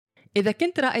إذا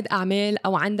كنت رائد أعمال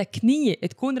أو عندك نية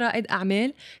تكون رائد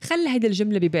أعمال، خلي هيدي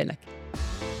الجملة ببالك.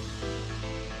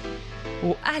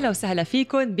 وأهلا وسهلا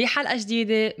فيكن بحلقة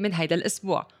جديدة من هيدا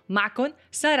الأسبوع. معكن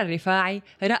سارة الرفاعي،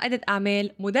 رائدة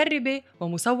أعمال، مدربة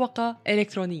ومسوقة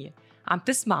إلكترونية. عم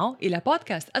تسمعوا إلى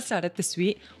بودكاست أسرار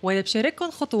التسويق، وأنا بشارككن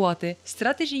خطواتي،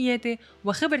 استراتيجياتي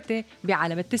وخبرتي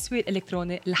بعالم التسويق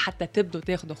الإلكتروني لحتى تبدوا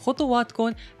تاخدوا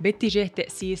خطواتكن باتجاه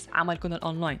تأسيس عملكن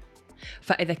الأونلاين.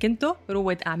 فإذا كنتوا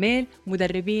رواد أعمال،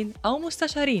 مدربين أو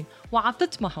مستشارين وعم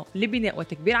تطمحوا لبناء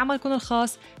وتكبير عملكم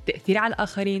الخاص، تأثير على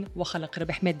الآخرين وخلق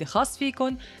ربح مادي خاص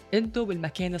فيكن، انتوا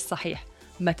بالمكان الصحيح.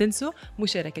 ما تنسوا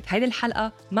مشاركة هذه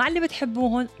الحلقة مع اللي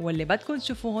بتحبوهن واللي بدكم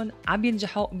تشوفوهن عم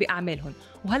ينجحوا بأعمالهم.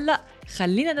 وهلأ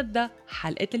خلينا نبدأ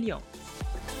حلقة اليوم.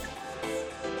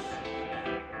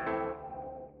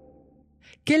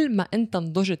 كل ما أنت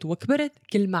نضجت وكبرت،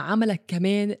 كل ما عملك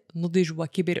كمان نضج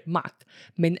وكبر معك.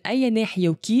 من أي ناحية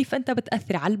وكيف أنت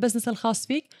بتأثر على البزنس الخاص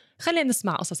فيك؟ خلينا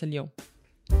نسمع قصص اليوم.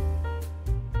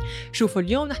 شوفوا،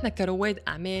 اليوم نحن كرواد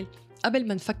أعمال قبل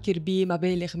ما نفكر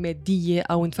بمبالغ مادية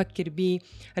أو نفكر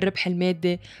بالربح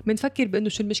المادي، منفكر بأنه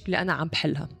شو المشكلة أنا عم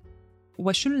بحلها،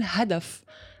 وشو الهدف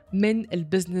من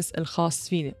البزنس الخاص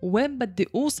فيني، وين بدي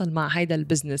أوصل مع هيدا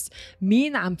البزنس،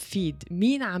 مين عم فيد،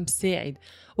 مين عم ساعد.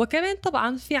 وكمان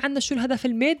طبعا في عنا شو الهدف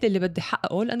المادي اللي بدي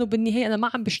حققه، لأنه بالنهاية أنا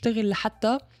ما عم بشتغل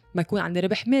لحتى ما يكون عندي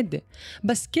ربح مادي.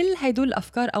 بس كل هيدول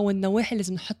الأفكار أو النواحي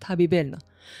لازم نحطها ببالنا.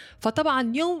 فطبعا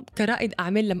اليوم كرائد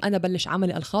أعمال لما أنا بلش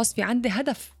عملي الخاص، في عندي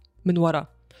هدف من وراء.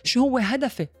 شو هو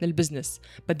هدفي للبزنس؟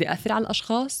 بدي أثر على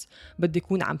الأشخاص، بدي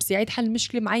أكون عم ساعد حل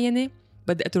مشكلة معينة،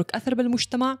 بدي أترك أثر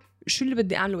بالمجتمع، شو اللي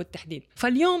بدي أعمله بالتحديد؟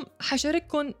 فاليوم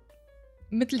حشارككن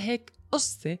مثل هيك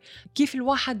قصة كيف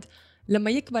الواحد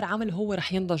لما يكبر عمل هو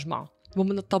رح ينضج معه.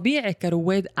 ومن الطبيعي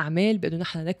كرواد أعمال بأنه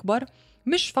نحن نكبر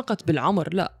مش فقط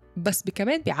بالعمر، لا، بس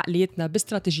كمان بعقليتنا،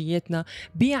 باستراتيجياتنا،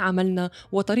 بعملنا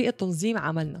وطريقة تنظيم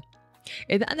عملنا.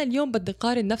 إذا أنا اليوم بدي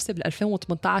قارن نفسي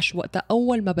بال2018 وقت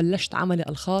أول ما بلشت عملي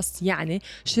الخاص، يعني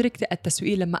شركتي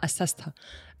التسويقية لما أسستها،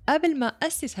 قبل ما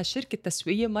أسس هالشركة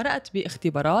التسويقية مرقت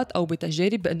باختبارات أو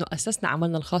بتجارب بأنه أسسنا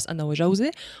عملنا الخاص أنا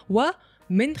وجوزي،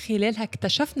 ومن خلالها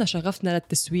اكتشفنا شغفنا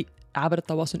للتسويق عبر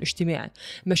التواصل الاجتماعي.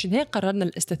 مشان هيك قررنا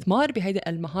الاستثمار بهيدي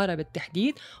المهارة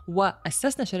بالتحديد،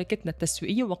 وأسسنا شركتنا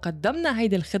التسويقية وقدمنا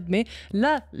هيدي الخدمة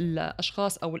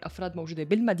للأشخاص أو الأفراد موجودة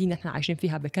بالمدينة احنا عايشين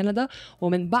فيها بكندا.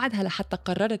 ومن بعدها لحتى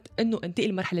قررت أنه انتقل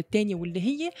المرحلة الثانية، واللي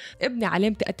هي ابني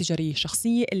علامتي التجارية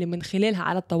الشخصية اللي من خلالها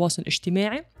على التواصل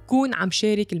الاجتماعي كون عم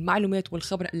شارك المعلومات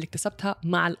والخبرة اللي اكتسبتها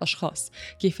مع الأشخاص،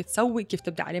 كيف تسوي، كيف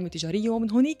تبدأ علامة تجارية.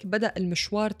 ومن هناك بدأ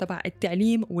المشوار تبع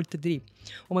التعليم والتدريب.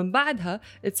 ومن بعدها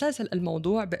تسلسل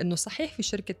الموضوع بأنه صحيح في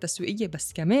شركة تسويقية،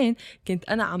 بس كمان كنت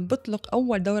أنا عم بطلق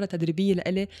أول دورة تدريبية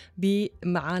لإلي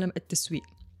بمعالم التسويق.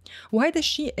 وهذا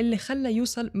الشيء اللي خلى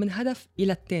يوصل من هدف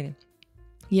إلى التاني،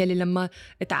 يلي لما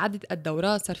اتعدت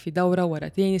الدورات صار في دورة ورا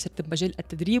تاني، صرت بمجال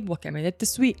التدريب وكمان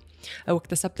التسويق، أو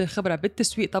اكتسبت الخبرة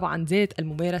بالتسويق. طبعا زادت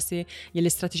الممارسة، يلي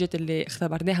الاستراتيجيات اللي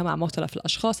اختبرناها مع مختلف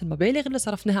الأشخاص، المبالغ اللي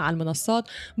صرفناها على المنصات،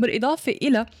 بالإضافة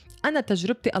إلى أنا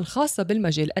تجربتي الخاصة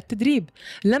بالمجال التدريب.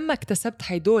 لما اكتسبت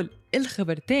هيدول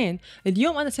الخبرتين،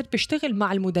 اليوم أنا صرت بشتغل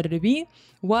مع المدربين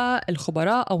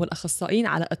والخبراء أو الأخصائيين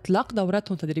على إطلاق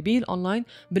دوراتهم التدريبية الأونلاين،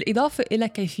 بالإضافة إلى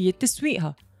كيفية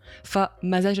تسويقها.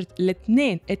 فمزاجت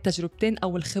الاثنين، التجربتين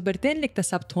أو الخبرتين اللي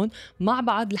اكتسبتهم مع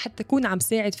بعض لحتى أكون عم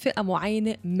ساعد فئة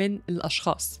معينة من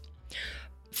الأشخاص.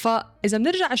 فإذا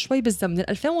بنرجع شوي بالزمن،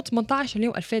 2018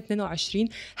 اليوم 2022،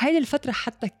 هاي الفترة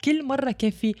حتى كل مرة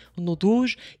كان في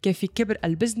نضوج، كان في كبر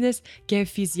البزنس، كان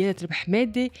في زيادة ربح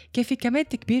مادي، كان في كمان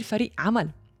تكبير فريق عمل.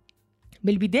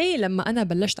 بالبداية لما أنا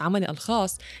بلشت عملي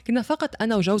الخاص كنا فقط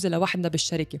أنا وجوزي لوحدنا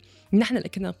بالشركة، نحن اللي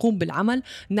كنا نقوم بالعمل،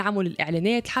 نعمل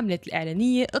الإعلانات، الحملات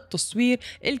الإعلانية، التصوير،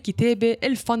 الكتابة،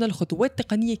 الفانل، خطوات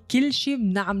تقنية، كل شيء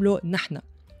بنعمله نحن.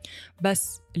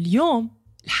 بس اليوم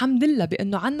الحمد لله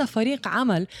بأنه عنا فريق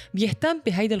عمل بيهتم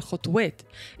بهيدا الخطوات،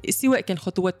 سواء كان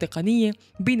خطوات تقنية،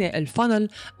 بناء الفانل،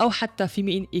 أو حتى في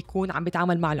مين يكون عم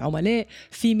بيتعامل مع العملاء،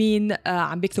 في مين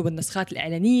عم بيكتب النسخات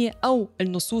الإعلانية أو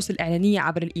النصوص الإعلانية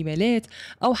عبر الإيميلات،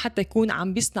 أو حتى يكون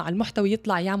عم بيصنع المحتوى،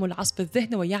 يطلع يعمل عصف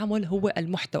الذهن ويعمل هو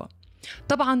المحتوى.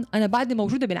 طبعا أنا بعد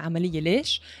موجودة بالعملية.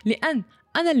 ليش؟ لأن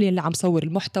أنا اللي عم صور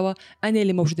المحتوى، أنا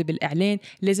اللي موجودة بالإعلان،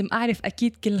 لازم أعرف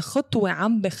أكيد كل خطوة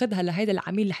عم بخدها لهيدا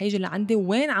العميل اللي حيجي لعندي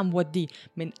وين عم بوديه،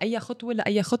 من أي خطوة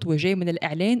لأي خطوة، جاي من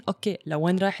الإعلان أوكي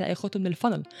لوين رايح لأي خطوة من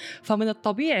الفنل. فمن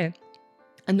الطبيعي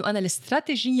أنه أنا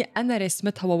الاستراتيجية أنا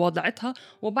رسمتها ووضعتها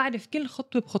وبعرف كل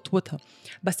خطوة بخطوتها.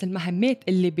 بس المهمات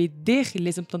اللي بالداخل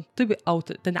لازم تنطبق أو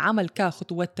تنعمل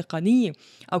كخطوات تقنية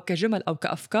أو كجمل أو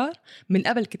كأفكار، من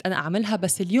قبل كنت أنا أعملها،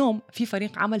 بس اليوم في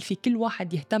فريق عمل في كل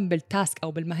واحد يهتم بالتاسك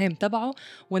أو بالمهام تبعه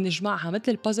ونجمعها مثل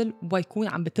البازل ويكون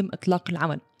عم بتم إطلاق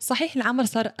العمل. صحيح العمل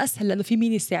صار أسهل لأنه في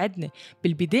مين يساعدني،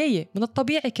 بالبداية من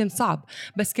الطبيعي كان صعب،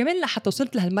 بس كمان لحتى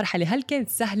وصلت لهالمرحلة هل كانت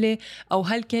سهلة أو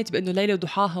هل كانت بأنه ليلة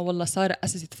وضحاها والله صار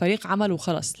أسست فريق عمل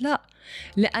وخلص؟ لا،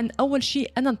 لأن أول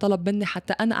شيء أنا انطلب مني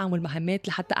حتى أنا أعمل مهمات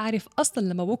لحتى أعرف أصلا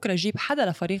لما بكرة أجيب حدا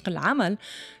لفريق العمل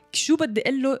شو بدي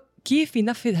أقله، كيف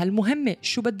ينفذ هالمهمة،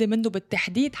 شو بدي منه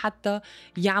بالتحديد حتى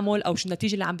يعمل، أو شو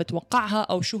النتيجة اللي عم بتوقعها،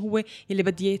 أو شو هو اللي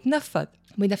بدي يتنفذ.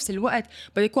 بنفس الوقت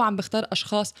بدي يكون عم بختار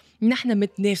أشخاص نحن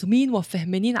متناغمين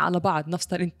وفهمانين على بعض، نفس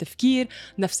طريقة التفكير،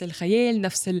 نفس الخيال،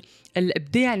 نفس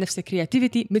الإبداع، نفس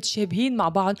الكرياتيفيتي، متشابهين مع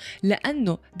بعض،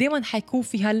 لأنه دايما حيكون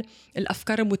في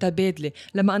الأفكار المتبادلة.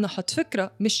 لما أنا أحط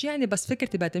فكرة مش يعني بس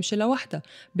فكرتي بقى تمشي لوحدها،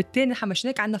 بالتالي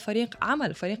حمشناك عنا فريق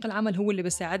عمل. فريق العمل هو اللي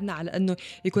بيساعدنا على أنه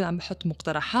يكون عم بحط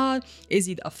مقترحات،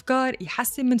 يزيد أفكار،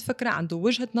 يحسن من فكرة، عنده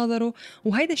وجهة نظره،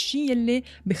 وهيدا الشيء اللي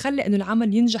بيخلي أنه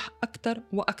العمل ينجح أكتر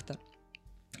وأكتر.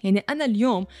 يعني أنا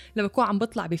اليوم لما أكون عم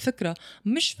بطلع بفكرة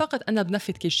مش فقط أنا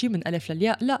بنفذ كل شيء من ألف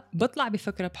للياء، لا، بطلع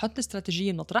بفكرة، بحط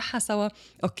استراتيجية، بنطرحها سوا،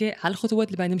 أوكي هالخطوات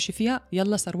اللي بدنا نمشي فيها،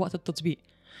 يلا صار وقت التطبيق.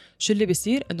 شو اللي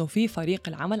بيصير؟ إنه في فريق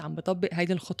العمل عم بطبق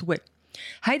هيدا الخطوات.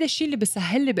 هيدا الشيء اللي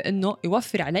بيسهل لي بأنه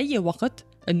يوفر علي وقت،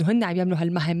 إنه هن عم يعملوا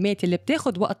هالمهمات اللي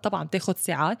بتاخد وقت، طبعا بتاخد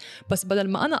ساعات، بس بدل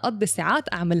ما أنا أقضي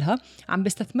ساعات أعملها عم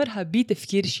بستثمرها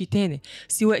بتفكير شيء تاني،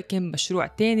 سواء كان مشروع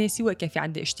تاني، سواء كان في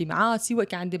عندي اجتماعات، سواء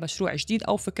كان عندي مشروع جديد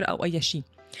أو فكرة أو أي شيء.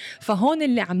 فهون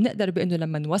اللي عم نقدر بأنه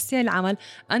لما نوسع العمل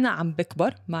أنا عم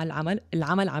بكبر مع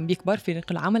العمل عم بيكبر،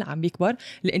 فريق العمل عم بيكبر،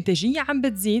 الإنتاجية عم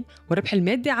بتزيد، وربح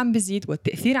المادة عم بيزيد،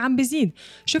 والتأثير عم بيزيد.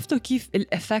 شفتوا كيف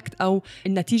الإفكت أو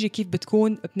النتيجة كيف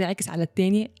بتكون بنعكس على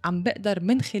التاني؟ عم بقدر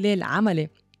من خلال عملي،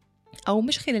 أو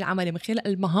مش خلال عملي، من خلال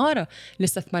المهارة اللي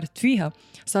استثمرت فيها،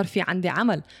 صار في عندي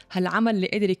عمل. هالعمل اللي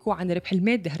قدر يكون عن ربح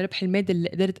المادة، هالربح المادة اللي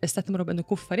قدرت استثمره بأنه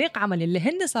يكون فريق عمل اللي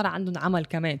هن صار عندهم عمل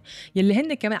كمان، يلي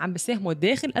هن كمان عم بيساهموا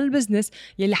داخل البزنس،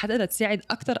 يلي حتقدر تساعد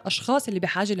أكتر أشخاص اللي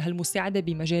بحاجة لهالمساعدة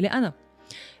بمجالي أنا.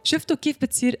 شفتوا كيف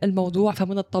بتصير الموضوع؟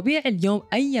 فمن الطبيعي اليوم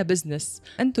أي بزنس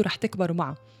أنتوا رح تكبروا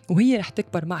معه وهي رح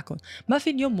تكبر معكم. ما في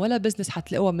اليوم ولا بزنس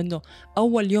حتلاقوها منه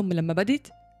أول يوم لما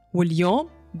بدت واليوم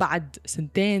بعد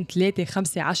 2 3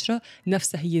 5 10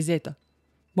 نفسها هي ذاتها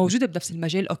موجودة بنفس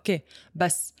المجال، أوكي،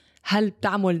 بس هل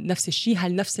بتعمل نفس الشيء؟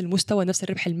 هل نفس المستوى، نفس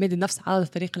الربح المادي، نفس عدد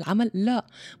فريق العمل؟ لا،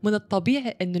 من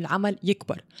الطبيعي أنه العمل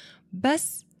يكبر،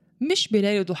 بس مش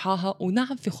بليلة ضحاها،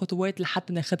 ونعم في خطوات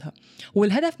لحتى ناخدها.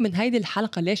 والهدف من هيدي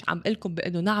الحلقة ليش عم قلكم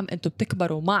بأنه نعم أنتوا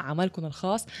بتكبروا مع عملكم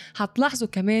الخاص، هتلاحظوا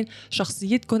كمان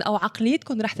شخصيتكم أو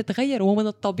عقليتكم رح تتغير، ومن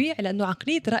الطبيعي لأنه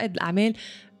عقلية رائد الأعمال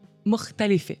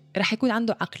مختلفة، رح يكون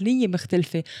عنده عقلية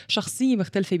مختلفة، شخصية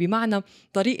مختلفة، بمعنى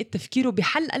طريقة تفكيره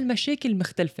بحل المشاكل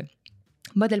مختلفة.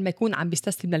 بدل ما يكون عم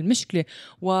بيستسلم للمشكلة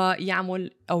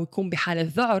ويعمل أو يكون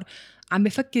بحالة ذعر، عم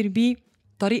بفكر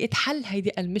بطريقة حل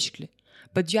هيدي المشكلة،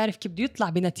 بده يعرف كيف بده يطلع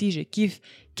بنتيجة، كيف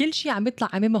كل شيء عم بيطلع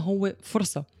أمامه هو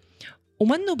فرصة.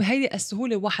 ومنه بهيدي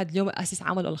السهولة واحد اليوم أسس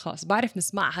عمله الخاص. بعرف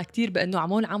نسمعها كتير بأنه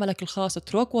عمول عملك الخاص،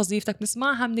 اترك وظيفتك،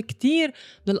 نسمعها من كتير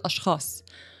من الأشخاص.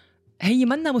 هي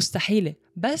منا مستحيلة،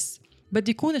 بس بده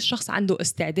يكون الشخص عنده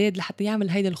استعداد لحتى يعمل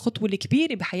هيدا الخطوة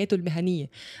الكبيرة بحياته المهنية،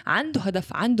 عنده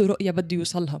هدف، عنده رؤية بده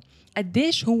يوصلها.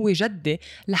 قديش هو جدي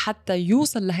لحتى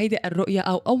يوصل لهيدا الرؤية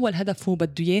أو أول هدف هو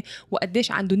بده إياه،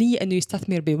 وقديش عنده نية إنه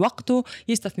يستثمر بوقته،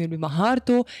 يستثمر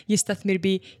بمهارته، يستثمر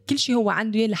بكل شيء هو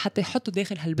عنده إياه لحتى يحطه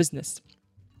داخل هالبزنس.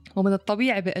 ومن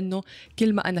الطبيعي بأنه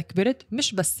كل ما أنا كبرت،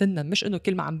 مش بس سنا، مش إنه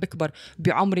كل ما عم بكبر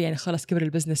بعمري يعني خلص كبر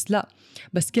البزنس، لا،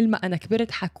 بس كل ما أنا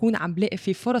كبرت حكون عم بلاقي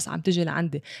في فرص عم تجي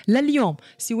لعندي. لليوم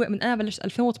سواء من أنا بلشت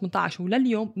 2018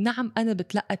 ولليوم، نعم أنا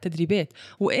بتلقى تدريبات،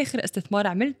 وآخر استثمار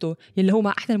عملته يلي هو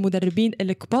مع أحد المدربين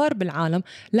الكبار بالعالم،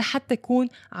 لحتى أكون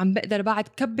عم بقدر بعد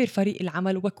كبر فريق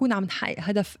العمل وأكون عم نحقق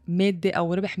هدف مادي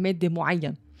أو ربح مادي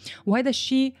معين. وهذا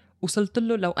الشيء وصلت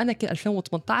له لو أنا كنت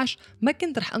 2018 ما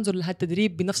كنت رح أنظر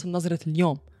لهالتدريب بنفس النظرة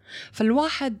اليوم.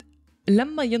 فالواحد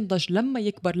لما ينضج،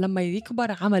 لما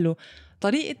يكبر عمله،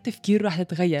 طريقة تفكيره رح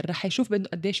تتغير، رح يشوف بأنه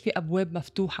قديش في أبواب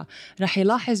مفتوحة، رح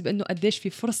يلاحظ بأنه قديش في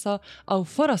فرصة أو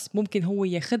فرص ممكن هو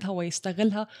ياخدها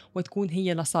ويستغلها وتكون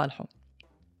هي لصالحه.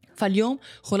 فاليوم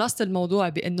خلاصة الموضوع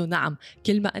بأنه نعم،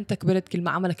 كل ما أنت كبرت كل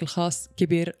ما عملك الخاص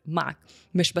كبر معك،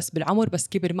 مش بس بالعمر بس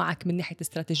كبر معك من ناحية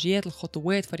استراتيجيات،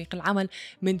 الخطوات، فريق العمل،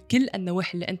 من كل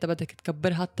النواحي اللي أنت بدك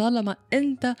تكبرها، طالما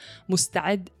أنت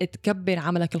مستعد تكبر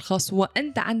عملك الخاص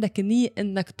وأنت عندك نية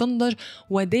أنك تنضج،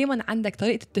 ودايما عندك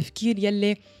طريقة التفكير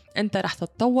يلي أنت رح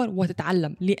تتطور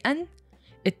وتتعلم، لأن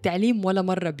التعليم ولا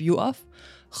مرة بيوقف،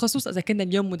 خصوصا إذا كنا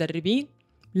اليوم مدربين.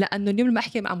 لأنه اليوم لما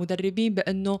أحكي مع مدربين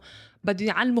بأنه بدهم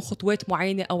يعلموا خطوات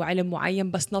معينة أو علم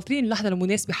معين، بس ناطرين اللحظة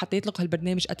المناسبة حتى يطلقوا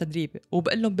هالبرنامج التدريبي،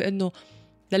 وبقول لهم بأنه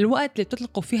للوقت اللي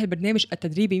بتطلقوا فيها البرنامج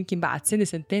التدريبي يمكن بعد سنة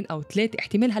سنتين أو 3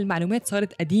 احتمال هالمعلومات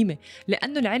صارت قديمة،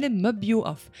 لأنه العلم ما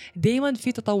بيوقف، دايما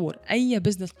في تطور. أي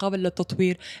بزنس قابل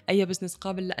للتطوير، أي بزنس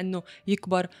قابل لأنه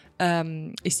يكبر،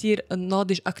 يصير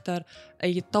ناضج أكتر،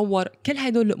 يتطور، كل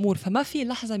هدول الأمور. فما في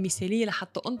لحظة مثالية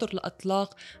لحتى انظر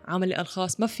لإطلاق عملي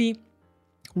الخاص، ما في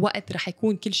وقت رح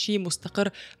يكون كل شيء مستقر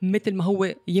مثل ما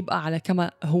هو يبقى على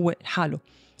كما هو حاله.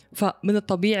 فمن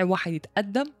الطبيعي واحد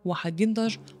يتقدم، واحد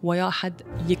ينضج، وواحد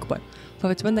يكبر.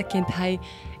 فبتمنى كانت هاي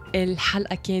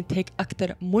الحلقة كانت هيك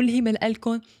أكتر ملهمة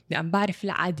لكم، لأن بعرف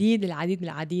العديد من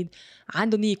العديد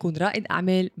عندهم يكون رائد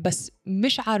أعمال بس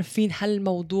مش عارفين هل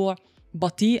الموضوع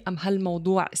بطيء أم هل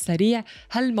الموضوع سريع،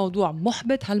 هل الموضوع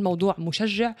محبط، هل الموضوع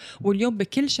مشجع. واليوم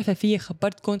بكل شفافية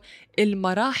خبرتكم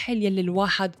المراحل يلي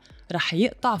الواحد رح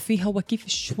يقطع فيها، وكيف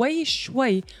شوي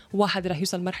شوي واحد رح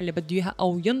يوصل مرحلة اللي بده إياها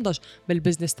أو ينضج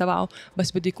بالبزنس تبعه،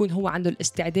 بس بده يكون هو عنده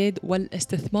الاستعداد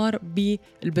والاستثمار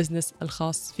بالبزنس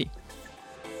الخاص فيه.